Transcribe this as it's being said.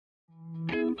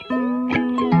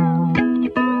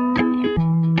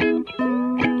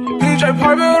Put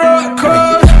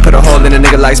a hole in a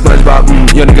nigga like SpongeBob.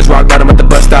 Yo niggas rock bottom at the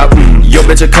bus stop. Yo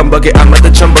bitch a cum bucket, I'm at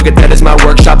the chum bucket. That is my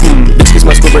workshop. Bitch kiss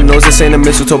my squibber nose, this ain't a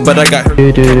mistletoe, but I got her.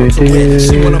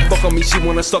 She wanna fuck on me, she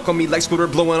wanna suck on me like Scooter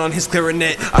blowing on his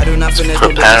clarinet. I do not finish no.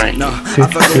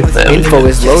 The info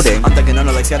is loading. I'm thinking on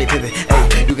like Scotty Pippen.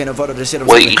 You can avoid the shit.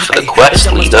 Waiting for the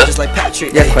quest leader.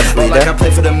 Yeah, quest leader. I play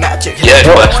for the magic. Yeah,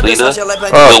 quest leader.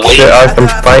 Oh shit, I can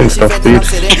find stuff, dude.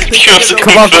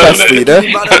 Come on, quest leader.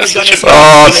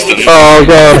 Oh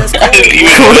god. You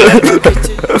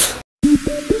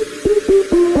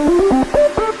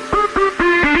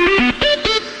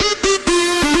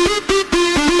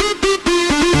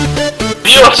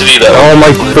have to do that. Oh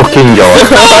my fucking god.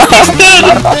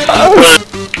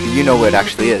 You know where it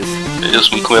actually is.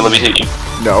 This one, come here, let me hit you.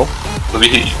 No. Let me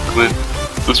hit you, come here.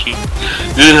 This one.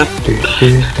 Yeah.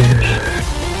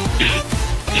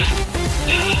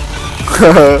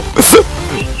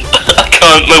 I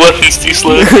can't, my weapon's too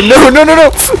slow. No.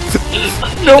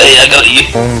 No. Hey, I got you.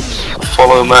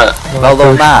 Follow Matt.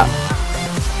 Follow Matt.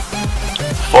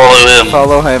 Follow him.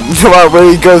 Follow him. No matter where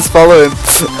he goes, follow him.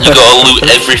 You gotta loot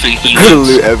everything he Gotta does.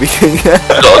 loot everything. You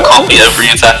gotta copy every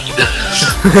attack he does.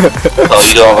 Oh,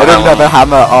 you don't I don't have a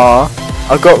hammer. Aw.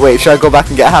 I'll go. Wait, should I go back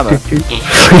and get a hammer?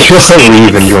 Just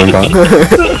leave and join back.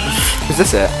 Is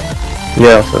this it?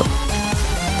 Yeah, so.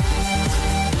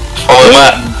 Follow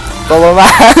Matt. Follow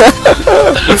Matt.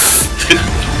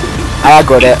 I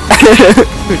got it.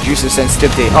 Reduce the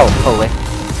sensitivity. Oh, holy.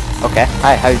 Okay.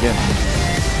 Hi, how you doing?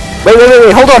 Wait,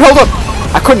 hold on.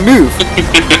 I couldn't move.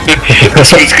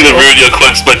 This one's gonna ruin your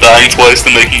quest by dying twice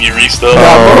and making you restart.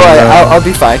 Alright, I'll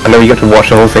be fine. And then you get to watch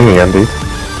the whole thing again, dude.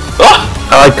 Oh!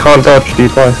 I can't dodge,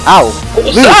 dude, twice. Ow. What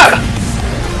was that?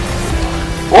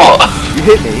 What? You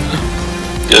hit me.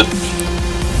 Good.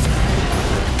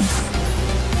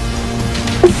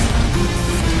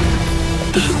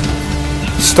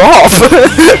 Stop! Stop!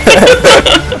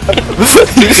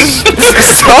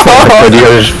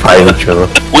 Videos fight each other.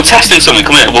 We're testing something,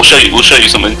 come here, we'll show you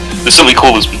something. There's something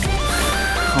called this.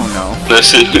 Oh no. No,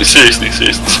 seriously.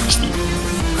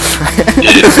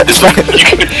 Yeah,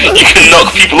 you can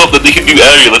knock people up that they can do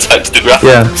aerial attacks to grapple.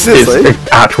 Yeah, Seriously? it's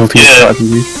actual team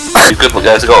strategy. Good luck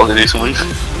guys, I got to do something.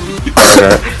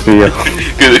 Yeah, see ya.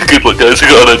 Good luck guys,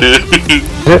 I got an idea.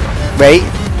 Wait.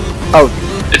 Oh.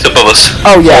 It's above us.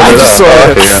 Oh yeah, I just saw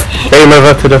it. Aim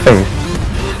over to the thing.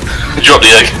 Drop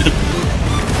the egg.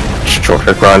 Just drop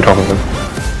it right on top of him.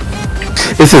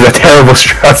 This is a terrible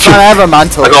strategy. I have a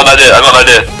mantle. I got an idea.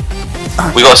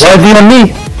 We got Why some. is he on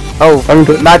me? Oh, I'm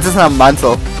good. Matt doesn't have a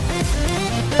mantle.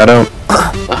 I don't.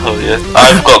 Oh yeah.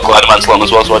 I've got glider mantle on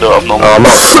as well, so I don't have normal. Oh, I'm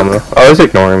not on camera. Oh, he's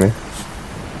ignoring me.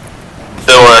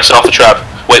 Don't worry, I set off the trap.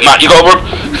 Wait, Matt, you got one?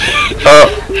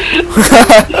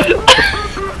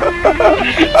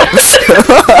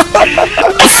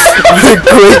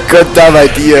 Great goddamn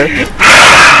idea.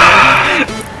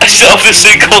 I set off the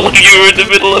sinkhole and you were in the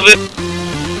middle of it.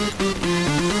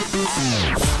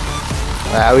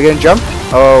 Are we gonna jump?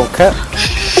 Okay.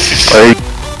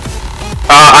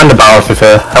 And the barrel for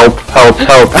help.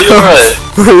 You're right.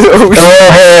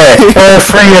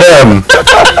 Three of them.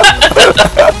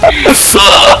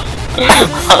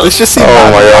 Let's just see. Oh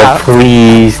Matt my on the god, map.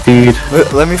 please, dude.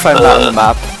 Let me find Matt on the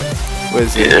map. Where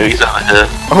is he? Yeah, he's over here.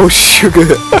 Oh sugar. I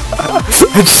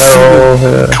just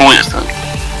Come on, son.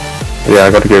 Yeah, I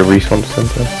gotta go respawn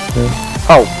center. Yeah.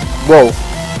 Oh, whoa.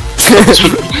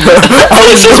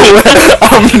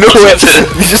 I'm nowhere.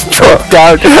 You just dropped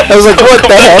down. I was like, what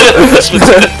the hell?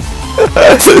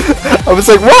 I was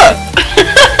like, what?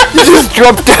 You just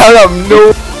dropped down. I'm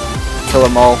no. Kill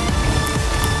them all.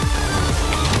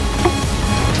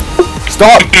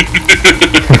 Stop.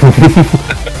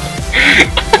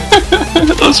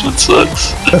 This one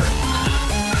sucks.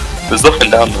 There's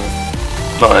nothing down there.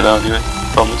 Not right now, anyway.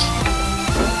 Promise.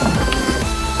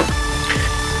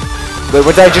 Wait,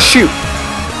 what did I just shoot?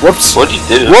 Whoops. What did you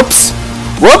do? Whoops.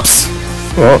 Whoops.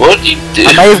 What did you do?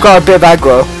 I may have got a bit of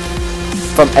aggro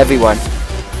from everyone.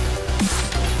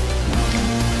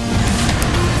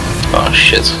 Oh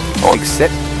shit. Oh,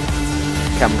 except.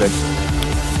 Okay, I'm good.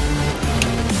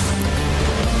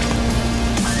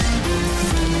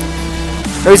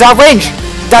 No, he's out of range.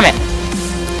 Damn it.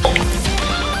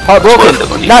 Heartbroken.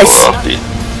 Nice.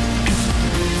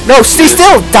 No, stay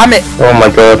still. Damn it. Oh my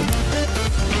god.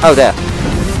 Oh, there.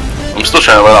 I'm still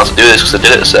trying to learn how to do this because I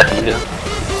did it a second ago.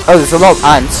 Oh, there's a lot of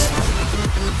ants.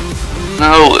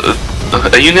 No,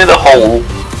 are you near the hole?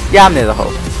 Yeah, I'm near the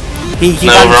hole. He's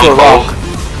No, into a wrong hole. rock.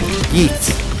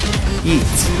 Yeet.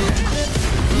 Yeet.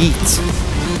 Yeet.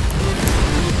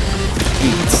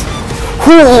 Yeet.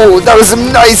 Ooh, that was some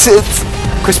nice hits.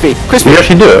 Crispy. Crispy. Did you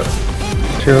actually do it?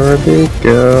 you're a big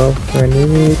girl. When you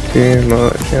need too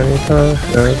much,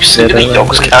 You sing any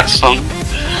LEBOWSKI song?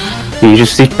 You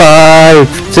just see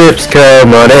 5 tips,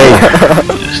 come on, eh?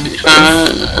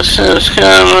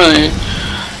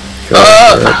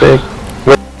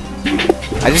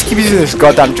 I just keep using this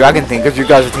goddamn dragon thing because you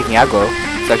guys are taking aggro.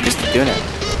 So I just keep doing it.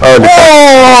 Oh,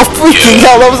 freaking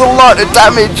hell, that was a lot of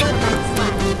damage!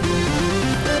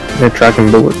 the dragon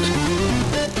bullets.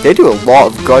 They do a lot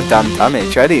of goddamn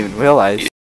damage, I didn't even realize.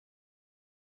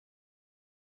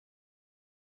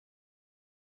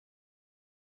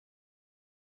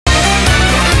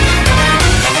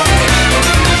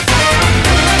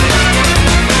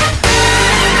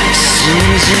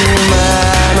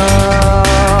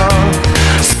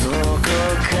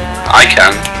 I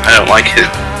can. I don't like it.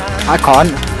 I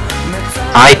can't.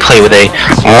 I play with a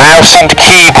mouse and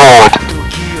keyboard.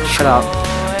 Shut up.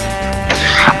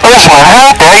 Also,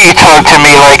 how dare you talk to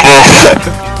me like this?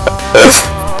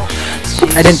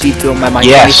 I didn't deep throw my mind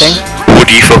or Yes. anything. Would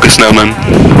you fuck a snowman?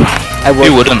 I would.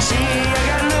 You wouldn't.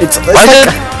 It's Why like, did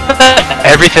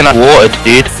everything I watered,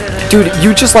 dude? dude,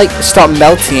 you just like start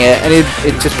melting it and it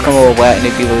just become all wet and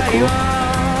it'd be really cool.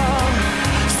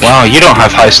 Wow, you don't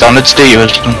have high standards, do you,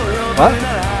 husband? What?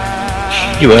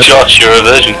 You would. Josh, you're a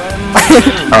virgin.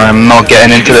 I'm not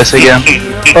getting into this again.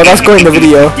 Oh, that's going in the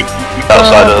video.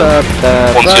 Outside of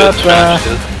once you're Is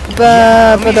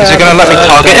it gonna let me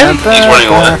target him? He's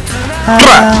running away.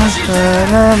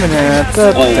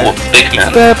 Oh, big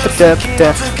man.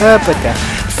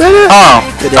 Oh,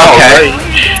 okay.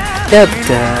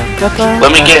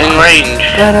 Let me get in range.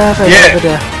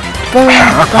 Yeah.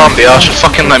 I can't be arsed,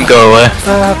 fucking let him go away.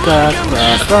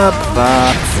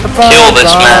 Kill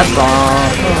this man.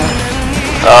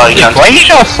 Oh, you can't. Why you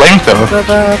got a flamethrower?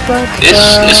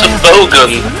 It's a bow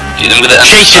gun. I'm gonna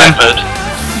Chasing him. snipe him.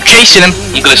 Chasing him.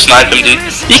 I'm gonna snipe him, dude.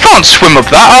 He can't swim up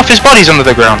that, half his body's under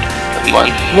the ground. Never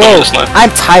mind. I'm Whoa, gonna snipe.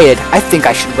 I'm tired. I think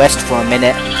I should rest for a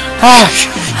minute. Oh,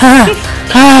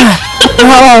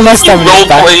 my stamina's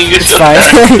back. Role-playing It's fine.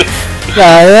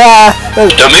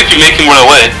 Don't make him run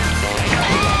away.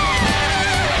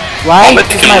 Why? I'll let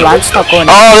Because you my know. lance not going.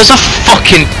 Oh, there's a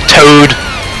fucking toad.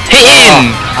 Hit him!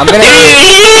 I'm gonna.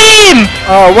 Hit him!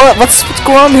 Oh, what's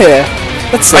going on here?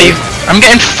 Let's see. I'm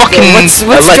getting fucking What's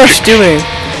electric. Josh doing?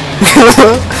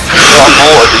 I got a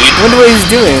boar, dude. I wonder what he's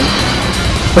doing.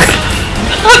 I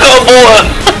got a boar.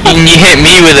 And you hit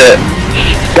me with it.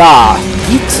 Gah.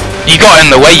 Eat. You got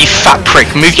in the way, you fat prick.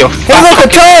 Move your Hey, look, a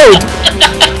toad!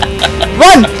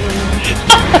 Run!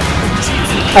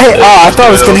 I thought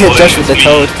I was gonna hit Josh with the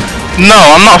toad. No,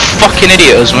 I'm not a fucking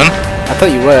idiot, husband. I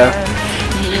thought you were.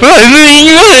 Wait a minute.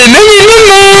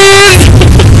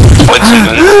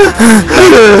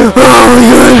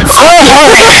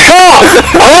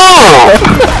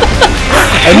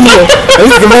 I knew it. I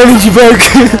think the energy broke.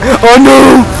 Oh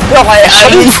no!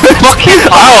 Fucking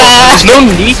there's no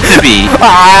need to be.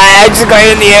 I just got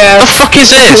in the air. The fuck is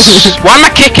this? Why am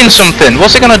I kicking something?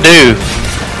 What's it gonna do?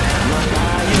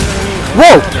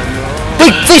 Whoa!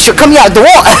 Big fish are coming out of the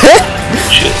water!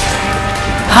 Shit.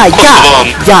 Hi, yeah,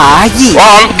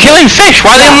 Well, I'm killing fish.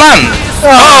 Why are they on land?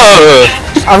 Oh!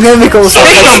 I'm gonna make all the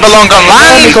Fish don't belong on I'm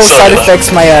gonna make all the side Sorry.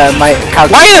 effects my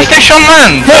character. Why are the fish on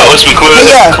land? No, listen, come over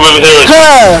here. Come over here.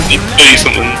 Huh. I need to show you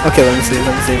something. Okay, let me see.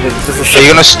 Are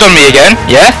you gonna stun me again?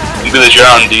 Yeah? I'm gonna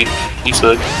drown, dude. One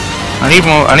sec. I need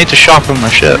more. I need to sharpen my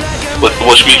shit.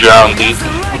 Watch me drown, dude.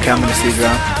 Okay, I'm gonna see you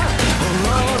around.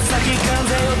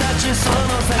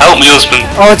 Help me, husband.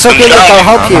 Oh, it's okay, Luke,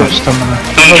 I'll help you.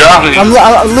 I'm drowning.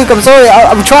 Luke, I'm sorry,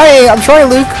 I'm trying,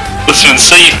 Luke. Listen,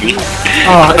 save me.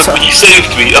 Oh, it's, You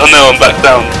saved me. Oh no, I'm back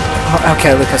down.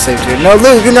 okay, Luke, I saved you. No,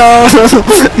 Luke, no, no,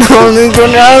 Luke,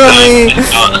 don't out of me.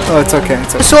 Oh, it's okay,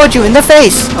 it's okay. I sword you in the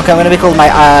face. Okay, I'm gonna make all my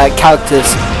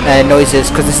characters noises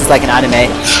because this is like an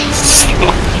anime.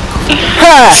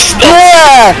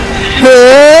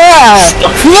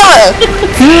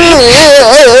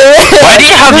 Why do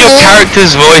you have your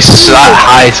character's voice that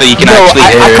high so you can actually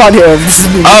hear I it? can't hear him. This is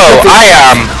me. Oh, I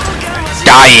am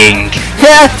dying.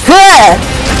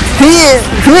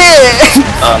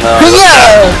 Oh no.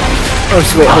 Oh,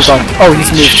 wait, hold on. Oh, he's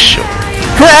moved.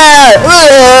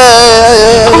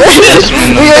 Desmond,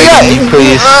 I'm begging you,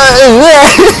 please.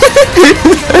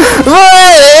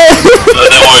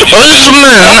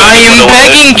 Osman, I am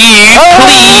begging you,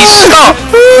 please stop.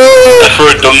 I threw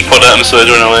a dung pod at him so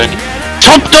he'd run away.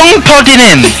 Stop dung podding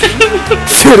him.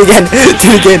 Do it again.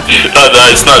 Oh no,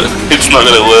 it's not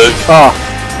gonna work. Oh,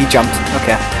 he jumped.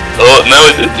 Okay. Oh no,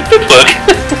 it did work.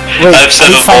 Wait, I have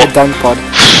 7 I found a more. dunk pod.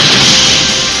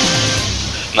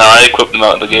 No, I equipped them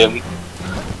out of the game.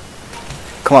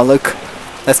 Come on, Luke.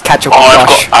 Let's catch up Oh, with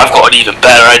Josh. I've got an even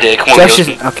better idea. Come on, Josh girls.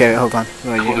 is okay. Hold on.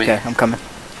 Where are you? Okay, I'm coming.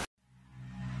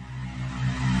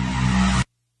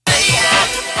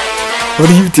 What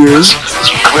are you doing?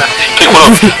 Pick one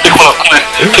up. Pick one up. Come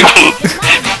here. Pick one up.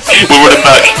 We're running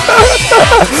back.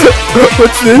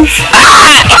 What's this?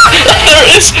 There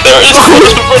it is. There it is.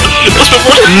 That's my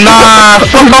brother. Nah,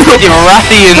 fuck off with your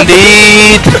ratty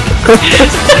indeed.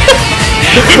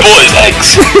 We bought his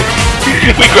eggs.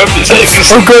 We grabbed his eggs.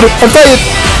 Oh good. I'm tired.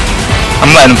 I'm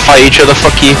letting them fight each other,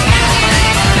 fuck you.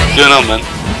 What's going on, man?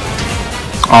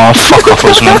 Oh, fuck off,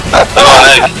 Osman. I got an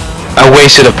egg. I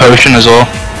wasted a potion as well.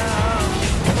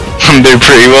 I'm doing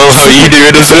pretty well, how are you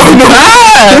doing as well?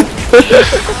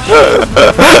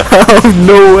 Oh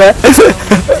no way.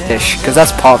 Ish, because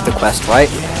that's part of the quest, right?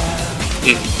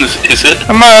 Is it?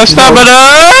 I'm a stamina!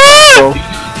 Oh,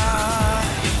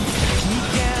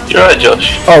 You're right,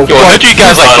 Josh. oh Yo, I heard you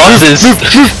guys like bosses.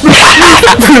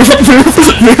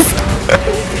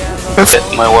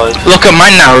 My wife. Look at my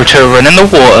Naruto run in the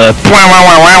water. Wow, wow,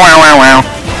 wow, wow, wow, wow, wow.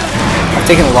 I've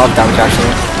taken a lot of damage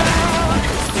actually.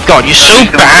 God, you're so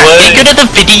bad. You're good at the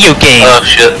video game. Oh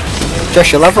shit.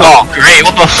 Josh, you're level. Oh, great.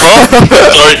 What the fuck?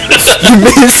 Sorry. You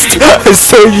missed. I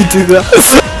saw you do that.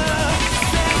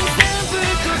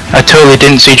 I totally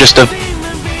didn't see just a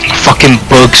fucking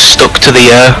bug stuck to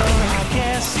the air.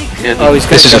 Oh, he's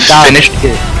This is a down. finished.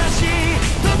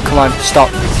 Come on, stop.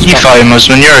 You fight him,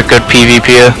 Osman. You're a good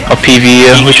PvPer or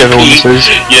PvEer, whichever one this is.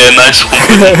 Yeah, nice one.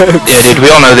 Yeah, dude. We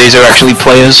all know these are actually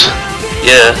players.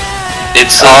 Yeah.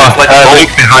 It's Oh, like a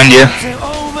Luke behind you.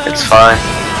 It's fine.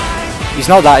 He's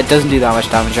not that. It doesn't do that much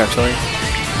damage actually.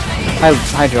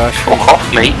 Hi, Josh. Fuck off,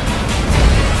 mate.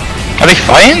 Are they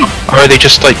fighting? Or are they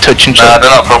just like touching each Nah, other?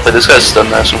 they're not proper. This guy's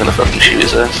stunned now, so I'm gonna fucking shoot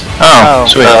his ass. Oh, Oh.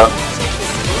 sweet.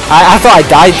 I thought I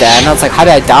died there, and I was like, how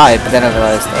did I die? But then I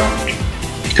realized,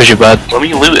 Because you're bad. Let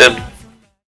me loot him.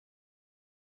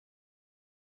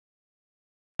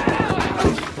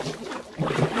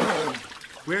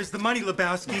 Where's the money,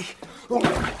 Lebowski?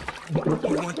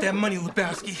 You want that money,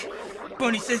 Lebowski?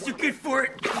 Bunny says you're good for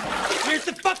it. Where's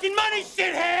the fucking money,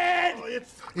 shithead?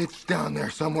 It's down there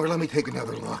somewhere. Let me take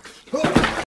another look.